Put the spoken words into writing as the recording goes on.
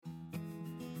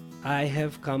I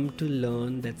have come to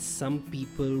learn that some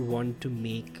people want to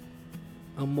make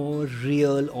a more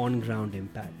real on-ground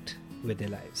impact with their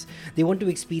lives. They want to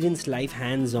experience life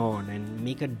hands-on and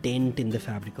make a dent in the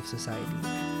fabric of society.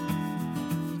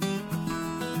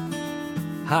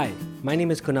 Hi, my name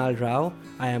is Kunal Rao.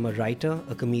 I am a writer,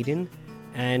 a comedian,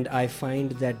 and I find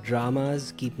that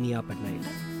dramas keep me up at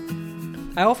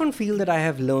night. I often feel that I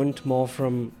have learned more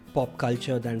from pop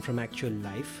culture than from actual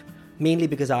life, mainly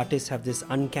because artists have this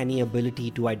uncanny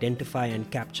ability to identify and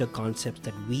capture concepts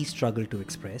that we struggle to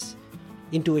express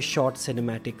into a short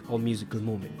cinematic or musical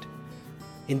moment.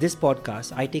 In this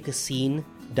podcast, I take a scene,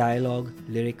 dialogue,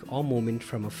 lyric, or moment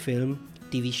from a film,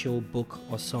 TV show, book,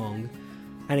 or song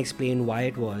and explain why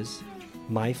it was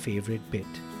my favorite bit.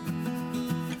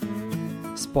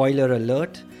 Spoiler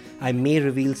alert, I may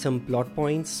reveal some plot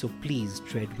points, so please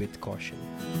tread with caution.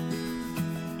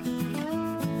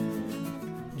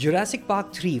 Jurassic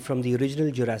Park 3 from the original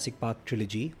Jurassic Park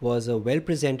trilogy was a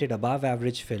well-presented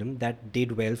above-average film that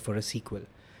did well for a sequel.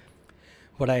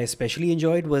 What I especially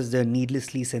enjoyed was the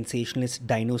needlessly sensationalist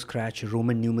Dino Scratch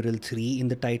Roman numeral 3 in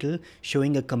the title,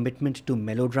 showing a commitment to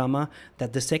melodrama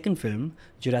that the second film,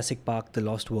 Jurassic Park The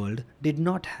Lost World, did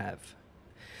not have.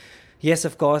 Yes,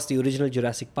 of course, the original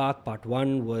Jurassic Park Part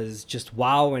 1 was just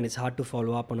wow, and it's hard to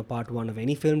follow up on a Part 1 of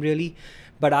any film really.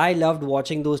 But I loved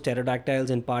watching those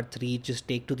pterodactyls in Part 3 just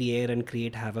take to the air and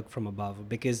create havoc from above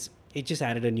because it just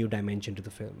added a new dimension to the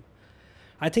film.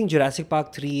 I think Jurassic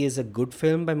Park 3 is a good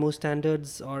film by most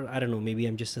standards, or I don't know, maybe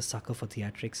I'm just a sucker for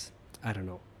theatrics. I don't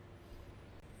know.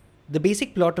 The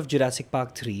basic plot of Jurassic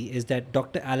Park 3 is that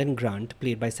Dr. Alan Grant,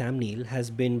 played by Sam Neill,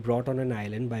 has been brought on an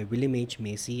island by William H.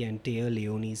 Macy and Taya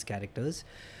Leone's characters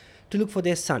to look for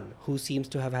their son, who seems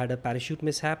to have had a parachute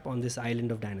mishap on this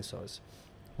island of dinosaurs.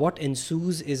 What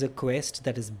ensues is a quest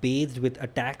that is bathed with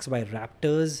attacks by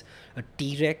raptors, a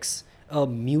T-Rex, a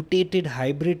mutated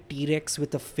hybrid T-Rex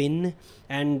with a fin,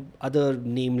 and other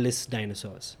nameless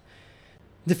dinosaurs.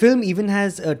 The film even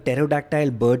has a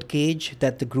pterodactyl birdcage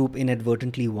that the group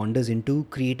inadvertently wanders into,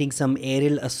 creating some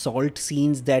aerial assault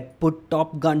scenes that put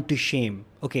Top Gun to shame.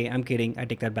 Okay, I'm kidding, I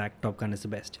take that back, Top Gun is the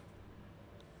best.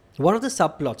 One of the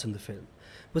subplots in the film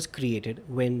was created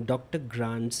when Dr.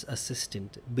 Grant's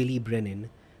assistant, Billy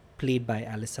Brennan, played by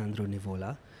Alessandro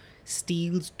Nivola,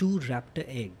 steals 2 raptor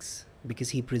eggs because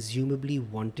he presumably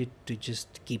wanted to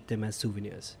just keep them as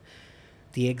souvenirs.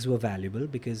 The eggs were valuable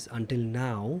because until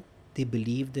now, they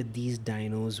believed that these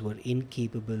dinos were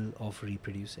incapable of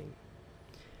reproducing.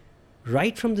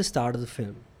 Right from the start of the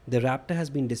film, the raptor has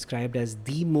been described as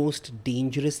the most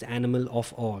dangerous animal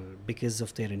of all because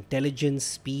of their intelligence,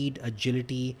 speed,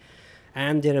 agility,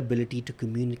 and their ability to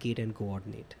communicate and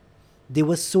coordinate. They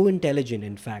were so intelligent,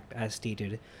 in fact, as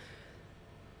stated,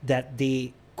 that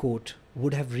they, quote,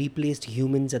 would have replaced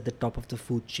humans at the top of the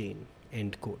food chain,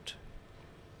 end quote.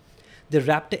 The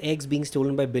raptor eggs being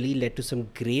stolen by Billy led to some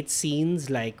great scenes,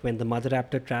 like when the mother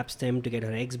raptor traps them to get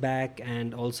her eggs back,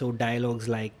 and also dialogues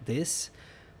like this.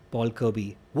 Paul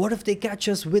Kirby, what if they catch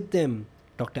us with them?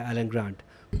 Dr. Alan Grant,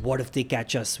 what if they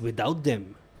catch us without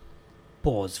them?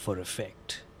 Pause for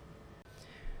effect.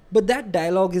 But that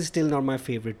dialogue is still not my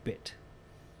favorite bit.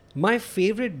 My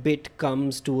favorite bit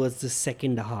comes towards the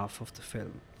second half of the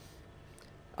film.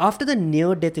 After the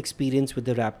near-death experience with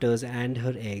the raptors and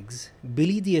her eggs,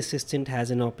 Billy the assistant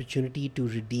has an opportunity to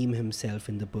redeem himself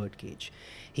in the birdcage.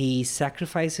 He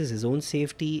sacrifices his own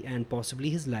safety and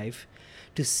possibly his life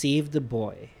to save the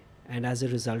boy, and as a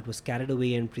result was carried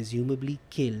away and presumably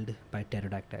killed by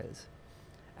pterodactyls.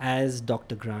 As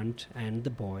Dr. Grant and the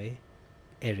boy,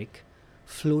 Eric,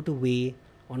 float away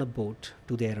on a boat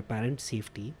to their apparent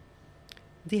safety,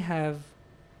 they have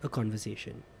a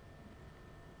conversation.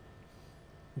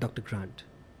 Dr. Grant,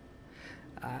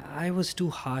 I was too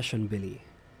harsh on Billy.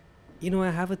 I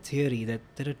have a theory that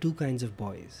there are 2 kinds of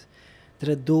boys. There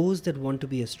are those that want to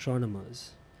be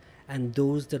astronomers and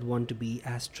those that want to be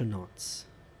astronauts.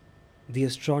 The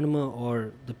astronomer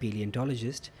or the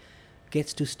paleontologist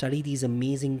gets to study these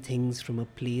amazing things from a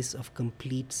place of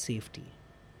complete safety.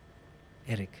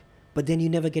 Eric, but then you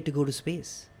never get to go to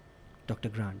space. Dr.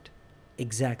 Grant,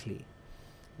 exactly.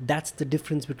 That's the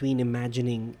difference between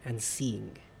imagining and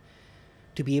seeing.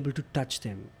 To be able to touch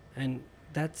them. And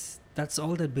that's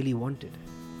all that Billy wanted.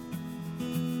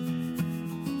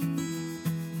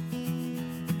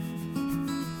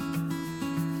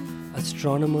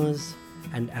 Astronomers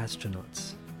and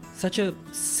astronauts. Such a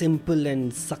simple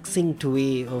and succinct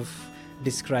way of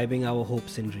describing our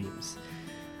hopes and dreams.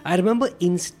 I remember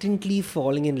instantly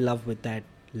falling in love with that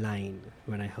line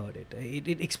when I heard it.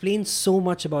 It explains so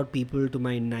much about people to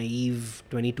my naive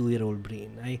 22-year-old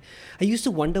brain. I used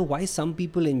to wonder why some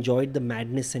people enjoyed the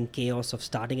madness and chaos of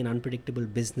starting an unpredictable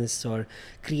business, or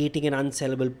creating an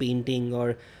unsellable painting,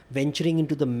 or venturing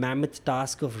into the mammoth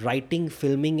task of writing,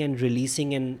 filming, and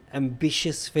releasing an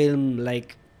ambitious film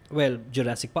like, well,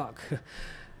 Jurassic Park.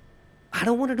 I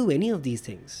don't want to do any of these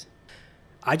things.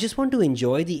 I just want to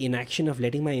enjoy the inaction of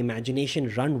letting my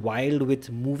imagination run wild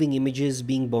with moving images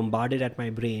being bombarded at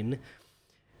my brain,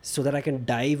 so that I can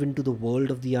dive into the world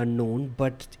of the unknown,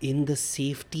 but in the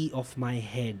safety of my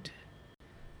head.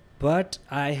 But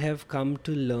I have come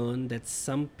to learn that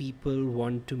some people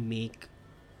want to make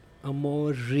a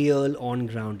more real on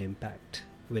ground impact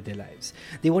with their lives.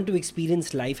 They want to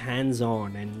experience life hands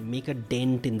on and make a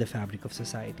dent in the fabric of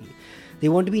society. They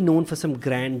want to be known for some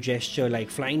grand gesture like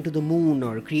flying to the moon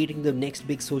or creating the next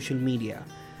big social media.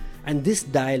 And this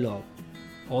dialogue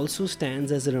also stands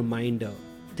as a reminder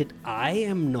that I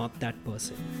am not that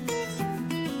person.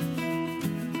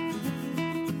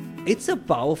 It's a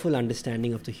powerful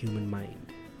understanding of the human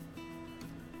mind.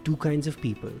 Two kinds of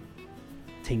people,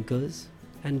 thinkers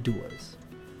and doers.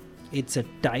 It's a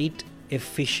tight,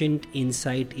 efficient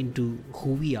insight into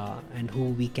who we are and who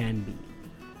we can be.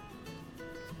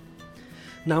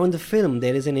 Now, in the film,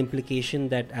 there is an implication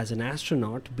that as an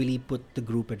astronaut, Billy put the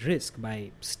group at risk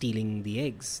by stealing the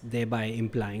eggs, thereby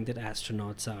implying that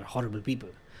astronauts are horrible people.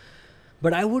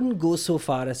 But I wouldn't go so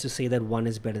far as to say that one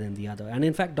is better than the other, and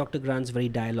in fact, Dr. Grant's very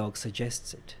dialogue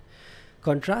suggests it.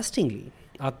 Contrastingly,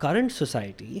 our current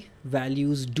society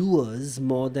values doers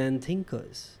more than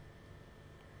thinkers.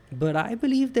 But I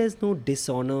believe there's no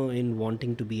dishonor in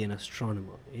wanting to be an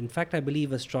astronomer. In fact, I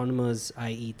believe astronomers,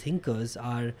 i.e., thinkers,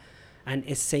 are an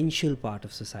essential part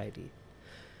of society.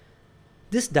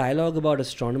 This dialogue about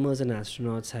astronomers and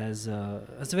astronauts has a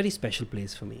very special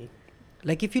place for me.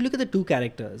 Like, if you look at the two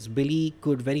characters, Billy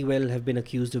could very well have been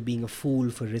accused of being a fool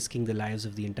for risking the lives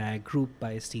of the entire group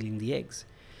by stealing the eggs.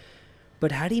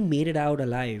 But had he made it out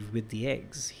alive with the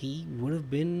eggs, he would have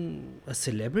been a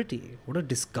celebrity. What a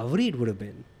discovery it would have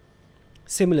been.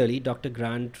 Similarly, Dr.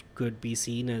 Grant could be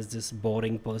seen as this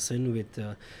boring person with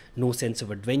no sense of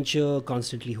adventure,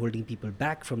 constantly holding people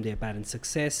back from their apparent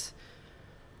success.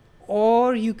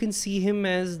 Or you can see him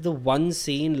as the one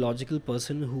sane, logical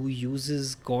person who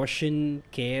uses caution,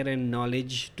 care, and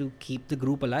knowledge to keep the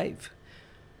group alive.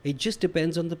 It just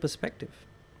depends on the perspective.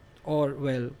 Or,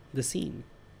 well, the scene.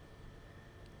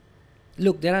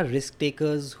 Look, there are risk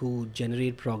takers who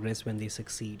generate progress when they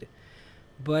succeed,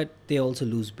 but they also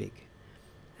lose big.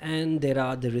 And there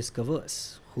are the risk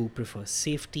averse who prefer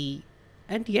safety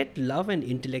and yet love an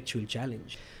intellectual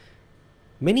challenge.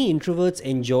 Many introverts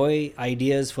enjoy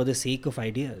ideas for the sake of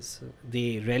ideas.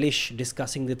 They relish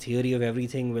discussing the theory of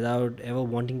everything without ever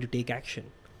wanting to take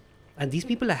action. And these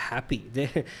people are happy.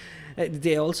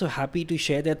 They're also happy to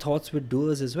share their thoughts with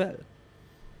doers as well.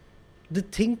 The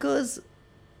thinkers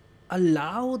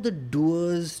allow the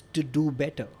doers to do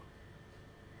better.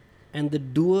 And the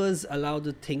doers allow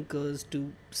the thinkers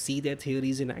to see their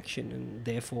theories in action and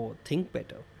therefore think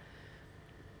better.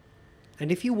 And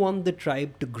if you want the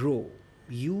tribe to grow,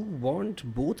 you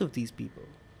want both of these people.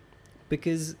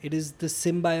 Because it is the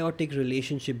symbiotic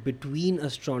relationship between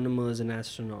astronomers and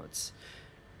astronauts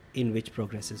in which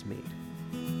progress is made.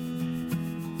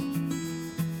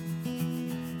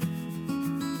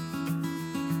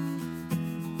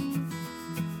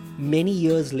 Many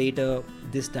years later,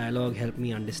 this dialogue helped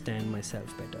me understand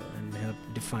myself better and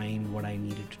helped define what I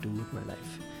needed to do with my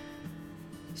life.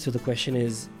 So the question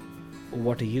is,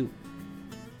 what are you?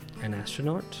 An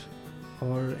astronaut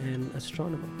or an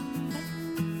astronomer?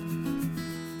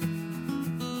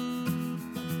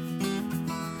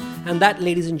 And that,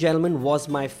 ladies and gentlemen, was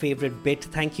my favorite bit.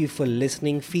 Thank you for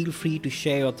listening. Feel free to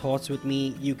share your thoughts with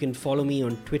me. You can follow me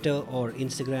on Twitter or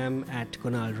Instagram at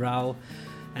Kunal Rao.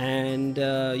 And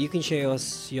you can share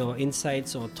your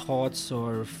insights or thoughts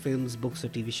or films, books or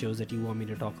TV shows that you want me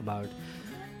to talk about.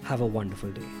 Have a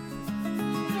wonderful day.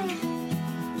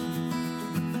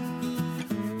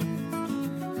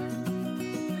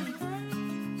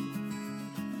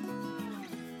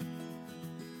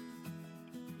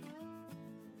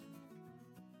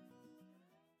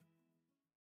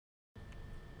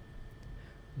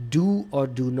 Do or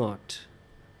do not.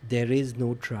 There is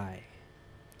no try.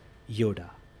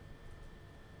 Yoda.